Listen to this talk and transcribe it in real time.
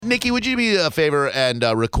Nikki, would you do me a favor and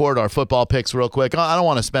record our football picks real quick? I don't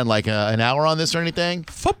want to spend like an hour on this or anything.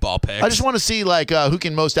 Football picks? I just want to see like who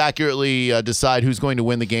can most accurately decide who's going to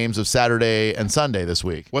win the games of Saturday and Sunday this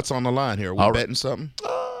week. What's on the line here? Are we betting something?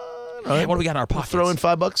 Hey, what do we got in our pockets? Throw in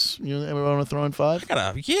 $5. Everyone want to throw in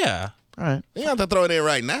 $5? Yeah. All right. You have to throw it in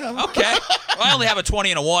right now. Okay. Well, I only have a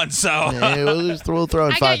 20 and a 1, so. Yeah, we'll throw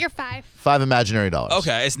in I $5. got your 5. $5 imaginary dollars.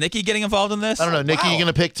 Okay. Is Nikki getting involved in this? I don't know. Nikki, you going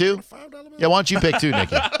to pick 2? Yeah, why don't you pick 2,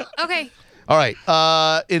 Nikki? Okay. All right.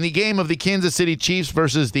 In the game of the Kansas City Chiefs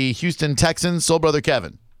versus the Houston Texans, Soul Brother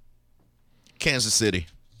Kevin. Kansas City.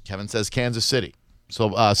 Kevin says Kansas City.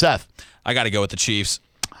 So, Seth. I got to go with the Chiefs.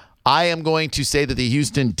 I am going to say that the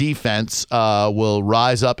Houston defense will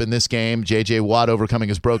rise up in this game. J.J. Watt overcoming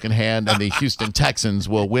his broken hand, and the Houston Texans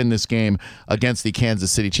will win this game against the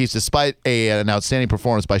Kansas City Chiefs, despite an outstanding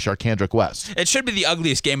performance by Sharkandrick West. It should be the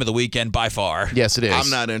ugliest game of the weekend by far. Yes, it is.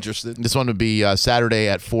 I'm not interested. This one would be Saturday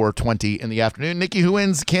at 4:20 in the afternoon. Nikki, who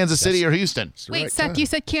wins, Kansas City or Houston? Wait, right Seth, time. you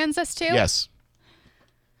said Kansas too? Yes.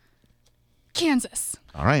 Kansas.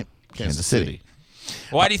 All right. Kansas City.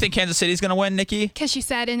 Why do you think Kansas City's going to win, Nikki? Because you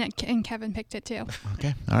said and Kevin picked it too.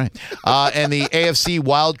 Okay. All right. And the AFC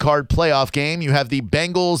wild card playoff game, you have the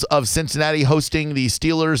Bengals of Cincinnati hosting the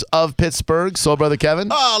Steelers of Pittsburgh. Soul Brother Kevin?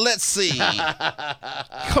 Oh, let's see.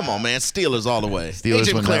 Come on, man. Steelers all the way. Steelers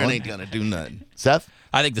AJ win that McLaren one. ain't going to do nothing. Seth?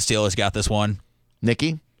 I think the Steelers got this one.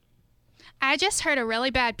 Nikki? I just heard a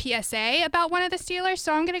really bad PSA about one of the Steelers,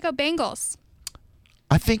 so I'm going to go Bengals.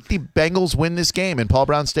 I think the Bengals win this game in Paul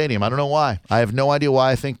Brown Stadium. I don't know why. I have no idea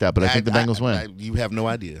why I think that, but I think the Bengals win. You have no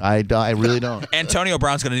idea. I really don't. Antonio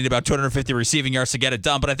Brown's going to need about 250 receiving yards to get it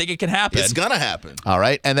done, but I think it can happen. It's going to happen. All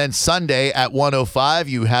right. And then Sunday at 1:05,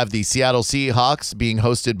 you have the Seattle Seahawks being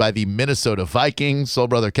hosted by the Minnesota Vikings. Soul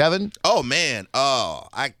Brother Kevin? Oh, man. Oh,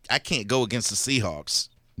 I can't go against the Seahawks.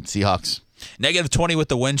 Seahawks. Negative 20 with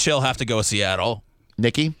the wind chill. Have to go with Seattle.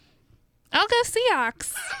 Nikki? I'll go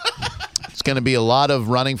Seahawks. It's going to be a lot of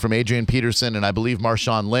running from Adrian Peterson and I believe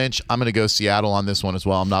Marshawn Lynch. I'm going to go Seattle on this one as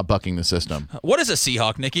well. I'm not bucking the system. What is a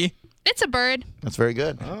Seahawk, Nikki? It's a bird. That's very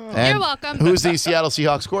good. You're welcome. Who's the Seattle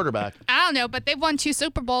Seahawks quarterback? I don't know, but they've won 2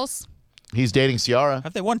 Super Bowls. He's dating Ciara.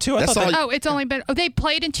 Have they won 2? I That's thought they... all- Oh, it's only been. Oh, they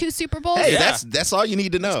played in 2 Super Bowls. Hey, Yeah. that's all you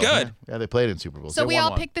need to know. Good. Yeah, they played in Super Bowls. So They we won all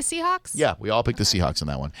one. picked the Seahawks. Yeah, we all picked the Seahawks in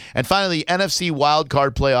that one. And finally, the NFC wild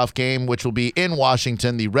card playoff game, which will be in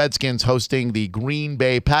Washington. The Redskins hosting the Green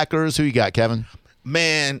Bay Packers. Who you got, Kevin?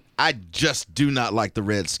 Man, I just do not like the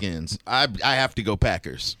Redskins. I have to go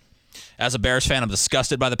Packers. As a Bears fan, I'm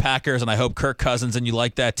disgusted by the Packers, and I hope Kirk Cousins, and you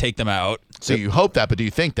like that, take them out. So you hope that, but do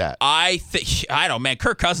you think that? I don't, man.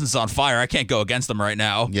 Kirk Cousins is on fire. I can't go against them right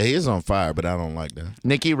now. Yeah, he is on fire, but I don't like that.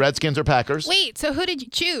 Nikki, Redskins or Packers? Wait, so who did you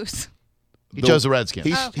choose? He chose the Redskins.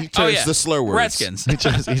 He, okay. he chose the slur words. Redskins. He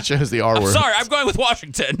chose the R word. Sorry, I'm going with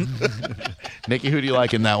Washington. Nikki, who do you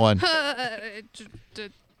like in that one? I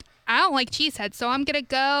don't like cheeseheads, so I'm gonna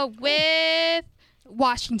go with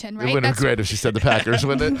Washington. It Right? would have been great if she said the Packers,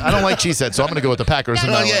 wouldn't it? I don't like cheesehead, so I'm going to go with the Packers in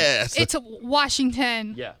No, that Oh, one. yes. It's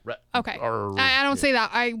Washington. Yeah. Okay. Or- I don't say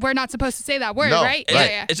that. We're not supposed to say that word, No, right? right.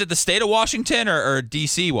 Yeah. Is it the state of Washington or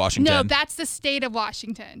D.C. Washington? No, that's the state of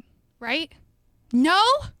Washington, right? No?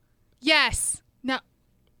 Yes. No.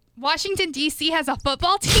 Washington, D.C. has a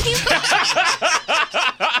football team?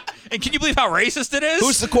 And can you believe how racist it is?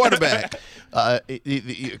 Who's the quarterback?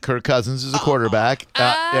 Kirk Cousins is a quarterback.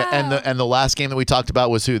 And the last game that we talked about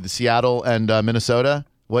was who? The Seattle and Minnesota?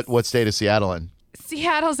 What state is Seattle in?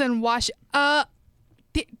 Seattle's in Washington.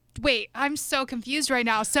 Wait, I'm so confused right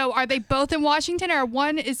now. So are they both in Washington or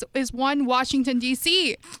one is one Washington,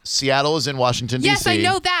 D.C.? Seattle is in Washington, D.C. Yes, I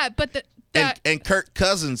know that, but And Kirk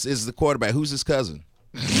Cousins is the quarterback. Who's his cousin?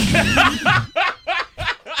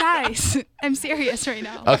 guys, I'm serious right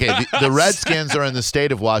now. Okay, the Redskins are in the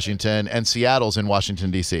state of Washington, and Seattle's in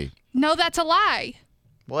Washington, D.C. No, that's a lie.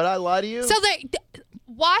 What, I lie to you? So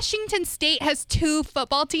Washington State has 2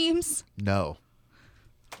 football teams? No.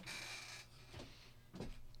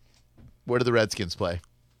 Where do the Redskins play?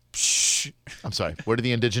 Shh. I'm sorry. Where do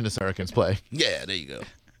the indigenous Americans play? Yeah, there you go.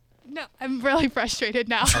 No, I'm really frustrated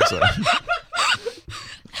now. I'm sorry.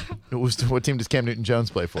 What team does Cam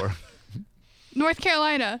Newton-Jones play for? North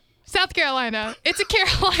Carolina. South Carolina. It's a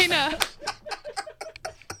Carolina.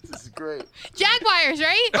 This is great. Jaguars,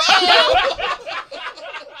 right?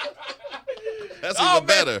 That's Oh, even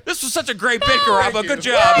man, better. this was such a great bit, Garaba. Good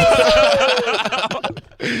job.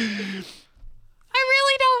 I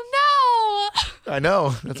really don't know. I know.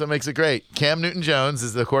 That's what makes it great. Cam Newton-Jones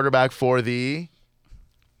is the quarterback for the...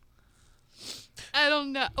 I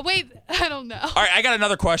don't know. Wait, I don't know. All right, I got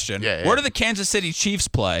another question. Yeah. Where do the Kansas City Chiefs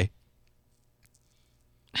play?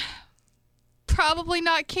 Probably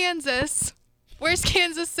not Kansas. Where's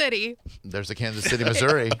Kansas City? There's a Kansas City,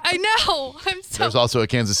 Missouri. I know. There's also a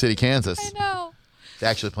Kansas City, Kansas. I know. They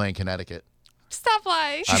actually play in Connecticut. Stop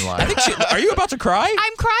lying. I'm lying. Are you about to cry?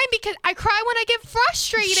 I'm crying because I cry when I get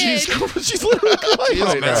frustrated. She's literally crying. Oh,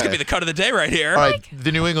 right man, that's now. gonna be the cut of the day right here. All right,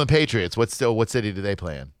 the New England Patriots. What city do they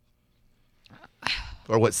play in?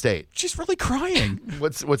 Or what state? She's really crying.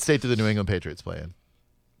 What state do the New England Patriots play in?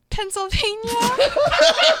 Pennsylvania.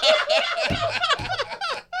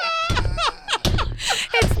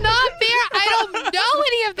 It's not fair. I don't know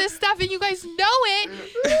any of this stuff, and you guys know it.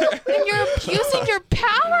 And you're abusing your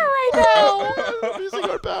power right now. Using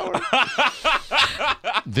our power.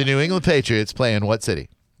 The New England Patriots play in what city?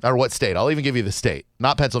 Or what state? I'll even give you the state.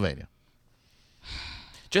 Not Pennsylvania.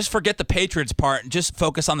 Just forget the Patriots part and just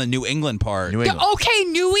focus on the New England part. New England. Okay,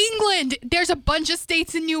 New England. There's a bunch of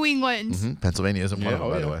states in New England. Pennsylvania isn't one of them,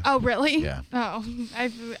 by the way. Oh, really? Yeah. Oh,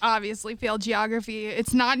 I've obviously failed geography.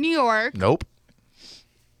 It's not New York, Nope.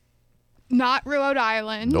 not Rhode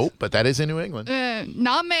Island. Nope. But that is in New England.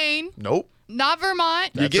 Not Maine, Nope. not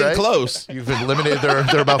Vermont. You're That's getting right. close. You've eliminated. There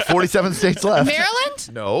are about 47 states left.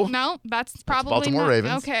 Maryland? No. No, that's probably Baltimore not.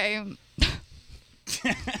 Ravens. Okay.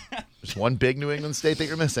 There's one big New England state that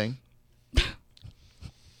you're missing.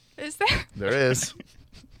 Is there? There is.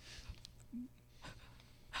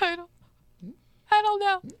 I don't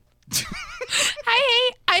know.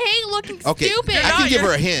 I hate looking Okay, stupid. I can give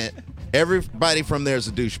her a hint. Everybody from there is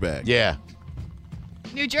a douchebag. Yeah.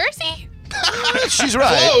 New Jersey? She's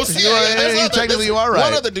right. Close. You are- there's other- technically, there's you are right.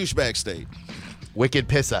 One other douchebag state. Wicked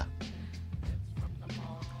Pissa.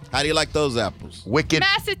 How do you like those apples? Wicked.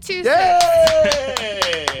 Massachusetts.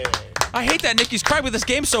 Yay! I hate that Nikki's crying, but this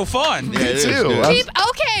game's so fun. Yeah, it is, too. dude. I'm-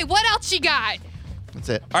 Okay, what else you got? That's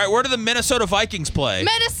it. All right, where do the Minnesota Vikings play?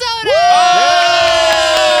 Minnesota.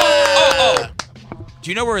 Oh. Do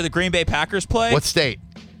you know where the Green Bay Packers play? What state?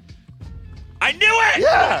 I knew it!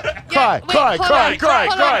 Yeah. Cry, Wait, cry, hold cry, on, cry,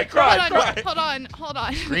 hold cry, on, cry, hold cry. on. Hold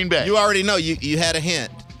on. Green Bay. You already know. You had a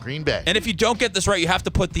hint. Green Bay. And if you don't get this right, you have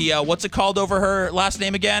to put the, what's it called over her last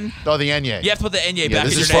name again? Oh, the Enye. You have to put the Enye Yeah, back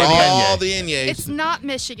this in your is for name. the again. All Enye. the Enyes. It's not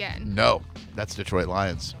Michigan. No, that's Detroit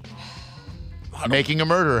Lions. Making a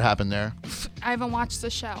murder happen there. I haven't watched the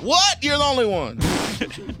show. What? You're the only one.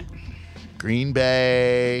 Green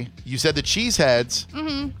Bay. You said the Cheeseheads.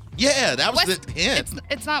 Yeah, that was the hint.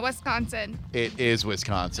 It's not Wisconsin. It is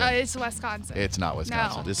Wisconsin. It's Wisconsin. It's not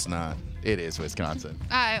Wisconsin. It's not. It is Wisconsin.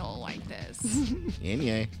 I don't like this.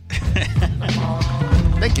 Enye.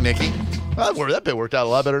 Thank you, Nikki. Well, that bit worked out a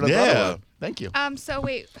lot better than I thought it Yeah. would. Thank you. So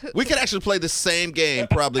wait. We could actually play the same game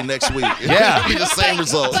probably next week. Yeah. It'd be the same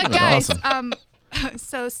results. But guys, Awesome.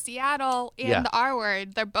 so Seattle and Yeah. the R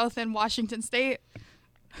word, they're both in Washington State.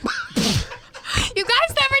 You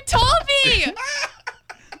guys never told me.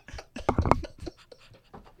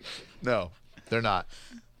 No, they're not.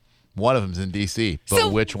 One of them's in D.C., but So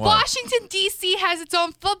which one? Washington D.C. has its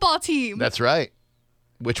own football team. That's right.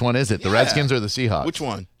 Which one is it? The Yeah. Redskins or the Seahawks? Which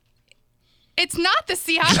one? It's not the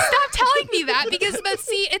Seahawks. Stop telling me that because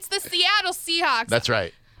it's the Seattle Seahawks. That's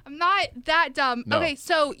right. I'm not that dumb. No. Okay,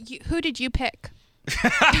 so who did you pick?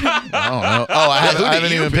 I don't know. Oh, I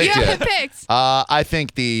haven't even picked You yet. picked. I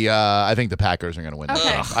think the Packers are going to win. this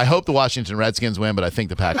Okay. game. I hope the Washington Redskins win, but I think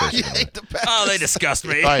the Packers are You going to win. hate the Packers. Oh, they disgust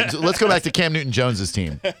me. All right, so let's go back to Cam Newton-Jones's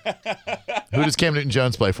team. Who does Cam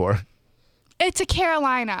Newton-Jones play for? It's a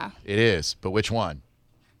Carolina. It is, but which one?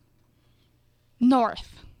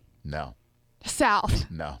 North. No, South.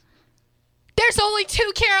 no. There's only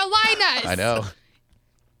 2 Carolinas. I know.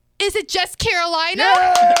 Is it just Carolina?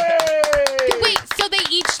 Wait, so they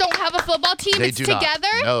each don't have a football team? They It's do together?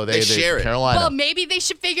 not. No, they share it. Carolina. Well, maybe they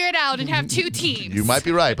should figure it out and have 2 teams. You might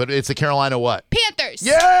be right, but it's the Carolina what? Panthers.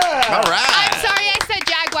 Yeah. All right. I'm sorry I said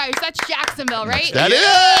Jaguars. That's Jacksonville, right? That is.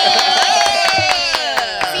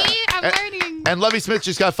 See, I'm learning. And Lovie Smith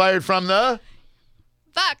just got fired from the.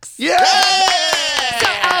 Bucks. Yeah. So,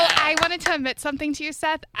 I wanted to admit something to you,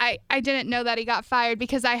 Seth. I didn't know that he got fired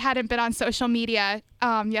because I hadn't been on social media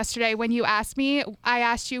yesterday. When you asked me, I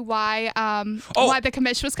asked you why the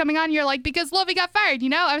commission was coming on. You're like, because Lovie got fired, you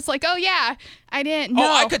know? I was like, oh, yeah. I didn't know.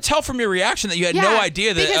 Oh, I could tell from your reaction that you had no Yeah,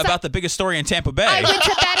 idea because about the biggest story in Tampa Bay. I went to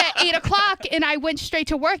bed at 8 o'clock and I went straight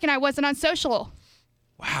to work and I wasn't on social.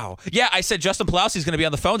 Wow. Yeah, I said Justin Pulaski's going to be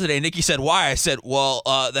on the phone today. Nikki said, why? I said, well,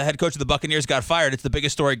 the head coach of the Buccaneers got fired. It's the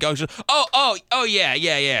biggest story going. She goes, oh, yeah.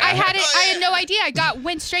 I had no idea. I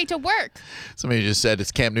went straight to work. Somebody just said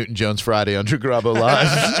it's Cam Newton-Jones Friday on Drew Garabo Live.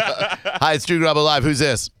 Hi, it's Drew Garabo Live. Who's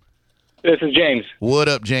this? This is James. What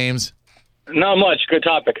up, James? Not much. Good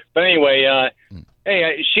topic. But anyway,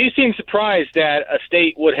 Hey, she seemed surprised that a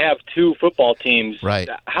state would have 2 football teams. Right.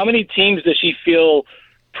 How many teams does she feel,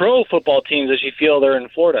 pro football teams, does she feel there in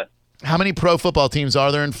Florida? How many pro football teams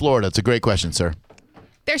are there in Florida? It's a great question, sir.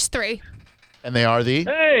 There's 3. And they are the?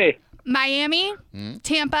 Hey. Miami,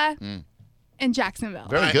 Tampa, and Jacksonville.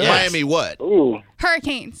 Very good. Miami what? Ooh.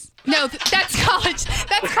 Hurricanes. No, that's college.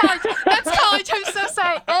 That's college. That's college. I'm so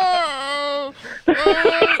sorry.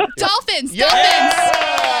 Dolphins.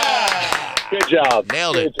 Good job.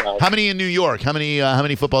 Nailed it. Good job. How many in New York? How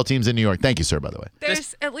many football teams in New York? Thank you, sir, by the way.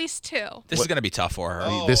 There's at least 2. This is going to be tough for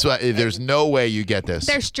her. There's no way you get this.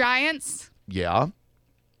 There's Giants, Yeah.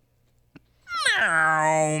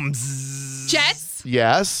 Jets.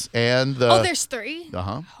 Yes. And the. Oh, there's 3.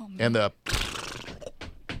 Uh-huh. And the.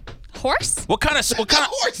 Horse. What kind of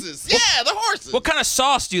Horses. Yeah, the horses. what kind of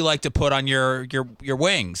sauce do you like to put on your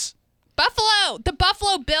wings? Buffalo. The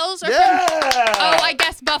Buffalo Bills are Yeah. from. Oh, I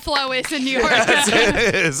guess Buffalo is in New York.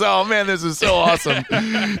 It is. Oh, man, this is so awesome.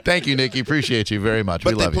 Thank you, Nikki. Appreciate you very much.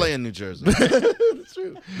 But we they love play you. in New Jersey. That's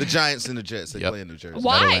true. The Giants and the Jets, they Yep. play in New Jersey.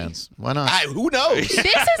 Why? Meadowlands. Why not? Who knows? This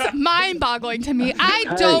is mind-boggling to me. I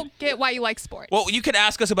don't get why you like sports. Well, you could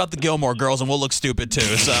ask us about the Gilmore Girls, and we'll look stupid too.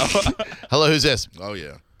 So, Hello, who's this? Oh,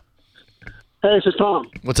 yeah. Hey, this is Tom.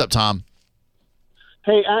 What's up, Tom?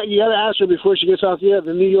 Hey, you got to ask her before she gets off the air.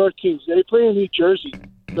 The New York Kings, they play in New Jersey.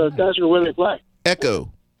 So ask her where they play.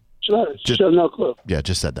 Echo. She has no clue. Yeah,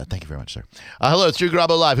 just said that. Thank you very much, sir. Hello, it's Drew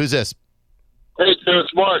Garabo Live. Who's this? Hey,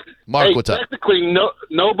 it's Mark. Mark, hey, what's up? Technically,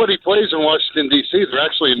 nobody plays in Washington, D.C. They're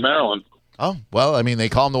actually in Maryland. Oh, well, I mean, they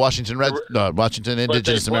call them the Washington But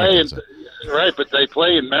Indigenous they play Americans. right, but they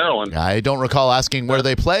play in Maryland. I don't recall asking where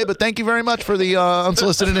they play, but thank you very much for the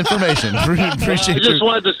unsolicited information. I Appreciate just you.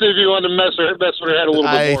 wanted to see if you wanted to mess with her head a little bit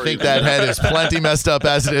I more. think that head is plenty messed up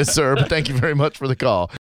as it is, sir, but thank you very much for the call.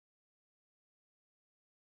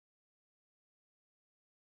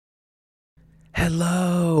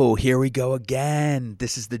 Hello, here we go again.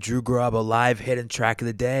 This is the Drew Garabo Live hidden track of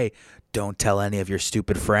the day. Don't tell any of your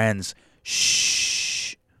stupid friends.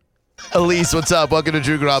 Shh. Elise, what's up? Welcome to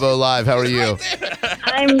Drew Garabo Live. How are you?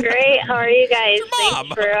 I'm great. How are you guys? Mom.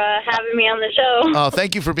 Thanks for having me on the show. Oh,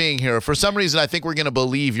 thank you for being here. For some reason, I think we're going to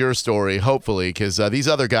believe your story, hopefully, because these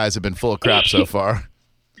other guys have been full of crap so far.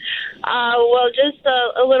 Well, just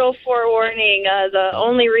a little forewarning. The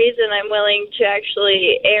only reason I'm willing to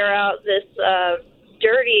actually air out this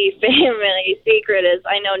dirty family secret is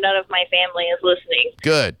I know none of my family is listening.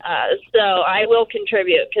 Good. So I will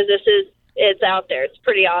contribute because it's out there. It's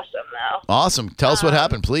pretty awesome, though. Awesome. Tell us what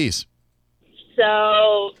happened, please.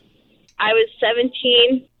 So I was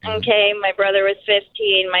 17. Okay, my brother was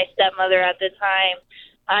 15. My stepmother at the time,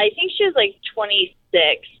 I think she was like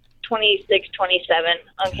 26, 27.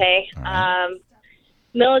 Okay.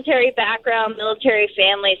 Military background, military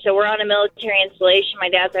family. So we're on a military installation. My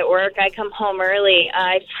dad's at work. I come home early.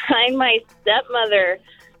 I find my stepmother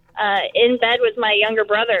in bed with my younger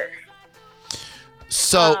brother.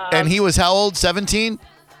 So, and he was how old? 17?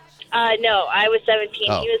 No, I was 17.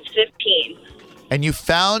 Oh. He was 15. And you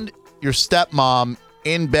found your stepmom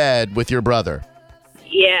in bed with your brother.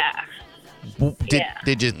 Yeah.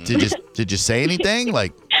 Did you say anything?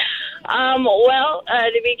 Like, Well,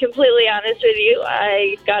 to be completely honest with you,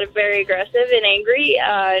 I got very aggressive and angry,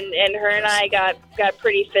 and her and I got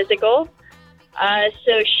pretty physical.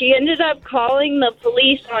 So she ended up calling the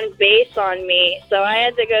police on base on me. So I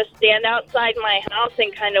had to go stand outside my house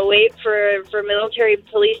and kind of wait for military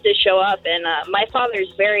police to show up. And my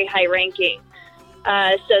father's very high-ranking.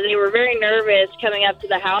 So they were very nervous coming up to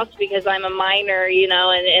the house because I'm a minor, you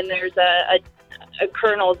know, and there's a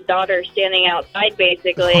colonel's daughter standing outside,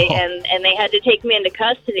 basically, and they had to take me into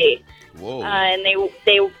custody. Whoa. And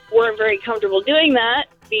they weren't very comfortable doing that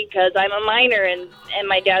because I'm a minor and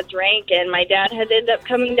my dad's rank. And my dad had ended up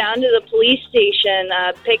coming down to the police station,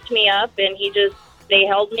 picked me up, and they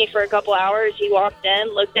held me for a couple hours. He walked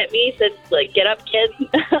in, looked at me, said, like, "Get up, kid."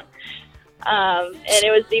 And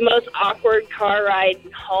it was the most awkward car ride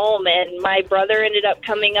home. And my brother ended up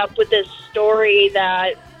coming up with this story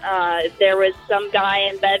that there was some guy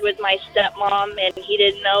in bed with my stepmom, and he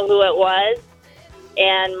didn't know who it was.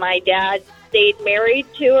 And my dad stayed married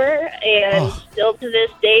to her, and still to this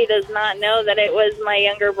day does not know that it was my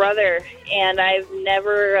younger brother. And I've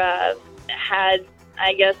never had,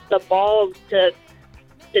 I guess, the balls to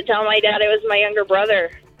tell my dad it was my younger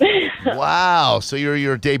brother. wow. So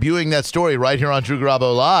you're debuting that story right here on Drew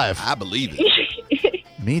Garabo Live. I believe it.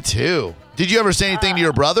 Me too. Did you ever say anything to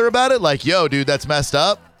your brother about it? Like, yo, dude, that's messed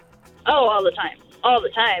up? Oh, all the time. All the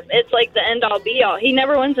time. It's like the end-all, be-all. He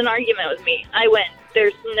never wins an argument with me. I win.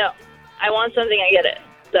 There's I want something, I get it.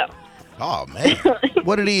 So. Oh, man.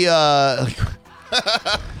 What did he,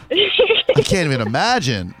 I can't even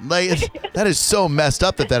imagine. Like, that is so messed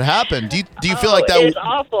up that happened. Do you feel like that? It's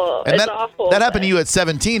awful. And it's that, awful. That happened to you at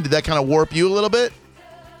 17. Did that kind of warp you a little bit?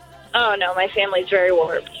 Oh no, my family's very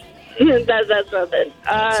warped. that's nothing.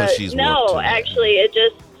 So she's no, warped too. actually, it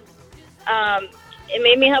just it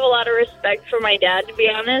made me have a lot of respect for my dad, to be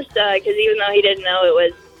honest. Because even though he didn't know it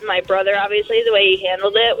was my brother, obviously the way he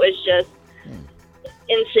handled it was just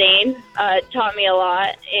insane. It taught me a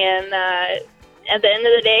lot, and at the end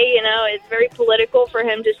of the day, it's very political for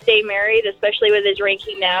him to stay married, especially with his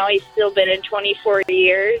ranking now. He's still been in 24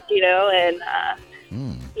 years, and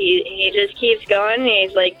he just keeps going. And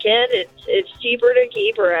he's like, kid, it's cheaper to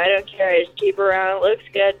keep her. I don't care. Just keep her around. It looks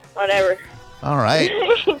good. Whatever. All right.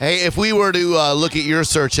 Hey, if we were to look at your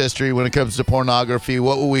search history when it comes to pornography,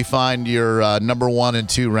 what will we find your number 1 and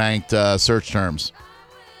 2 ranked search terms?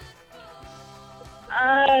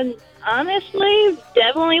 Honestly,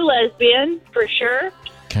 definitely lesbian for sure.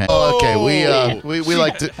 Okay. We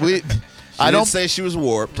like to I don't say she was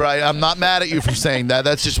warped. Right. I'm not mad at you for saying that.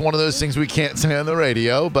 That's just one of those things we can't say on the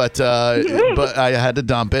radio. But I had to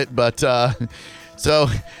dump it. But so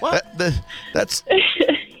that's.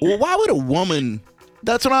 Well, why would a woman?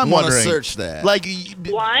 That's what I'm want to wondering. Search that. Like,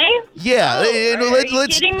 why? Yeah. Are you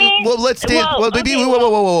kidding me? Well, let's stand. Whoa, Well, okay,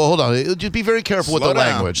 whoa, hold on. Just be very careful with Slow the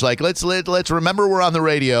down. language. Like, let's remember we're on the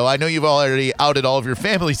radio. I know you've already outed all of your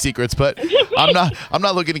family secrets, but I'm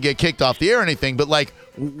not looking to get kicked off the air or anything. But like,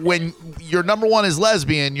 when your number 1 is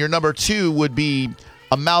lesbian, your number 2 would be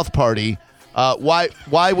a mouth party.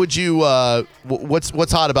 Why would you?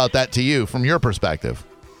 What's hot about that to you from your perspective?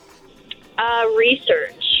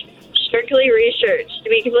 Research. Strictly research, to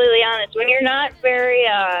be completely honest. When you're not very,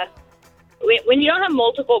 when you don't have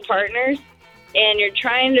multiple partners and you're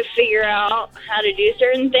trying to figure out how to do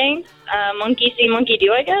certain things, monkey see, monkey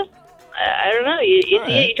do, I guess. I don't know. You see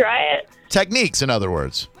it, you try it. Techniques, in other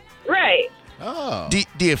words. Right. Oh.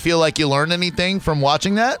 Do you feel like you learned anything from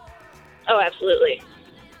watching that? Oh, absolutely.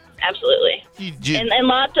 Absolutely. And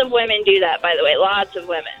lots of women do that, by the way. Lots of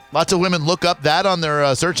women. Lots of women look up that on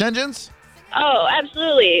their search engines? Oh,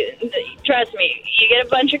 absolutely. Trust me. You get a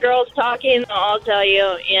bunch of girls talking, they'll all tell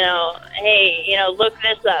you, hey, look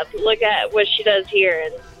this up. Look at what she does here.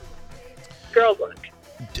 And girls look.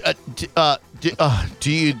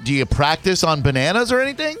 Do you practice on bananas or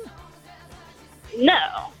anything?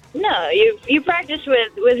 No. You practice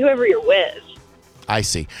with whoever you're with. I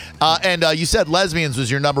see. And you said lesbians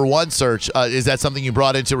was your number 1 search. Is that something you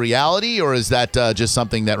brought into reality, or is that just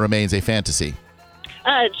something that remains a fantasy?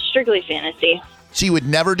 It's strictly fantasy. So you would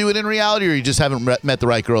never do it in reality, or you just haven't met the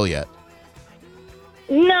right girl yet?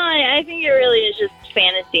 No, I think it really is just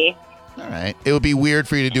fantasy. All right. It would be weird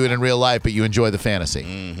for you to do it in real life, but you enjoy the fantasy.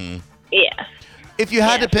 Mm-hmm. Yeah. If you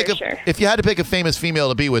had If you had to pick a famous female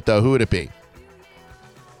to be with, though, who would it be?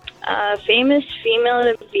 Famous female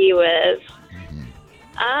to be with.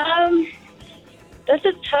 That's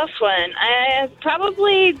a tough one. I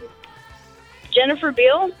probably Jennifer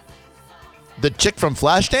Beal. The chick from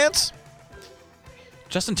Flashdance?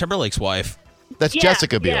 Justin Timberlake's wife. That's Yeah,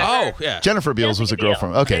 Jessica Biel. yeah, Oh, yeah. Jennifer Beals was a girl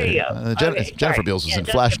from. There Okay, you go. Okay, Jennifer sorry. Beals was Yeah, in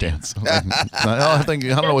Jessica Flashdance. I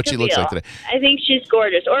don't know what she Jessica looks like Biel. today. I think she's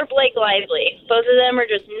gorgeous. Or Blake Lively. Both of them are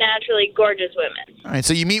just naturally gorgeous women. All right,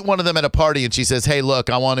 so you meet one of them at a party, and she says, "Hey,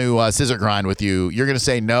 look, I want to scissor grind with you." You're going to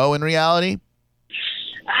say no in reality?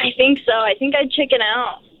 I think so. I think I'd chicken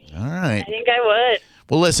out. All right. I think I would.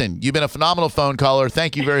 Well, listen, you've been a phenomenal phone caller.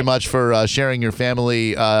 Thank you very much for sharing your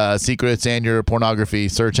family secrets and your pornography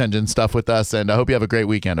search engine stuff with us, and I hope you have a great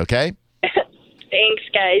weekend, okay? Thanks,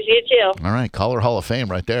 guys. You too. All right, caller Hall of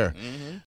Fame right there.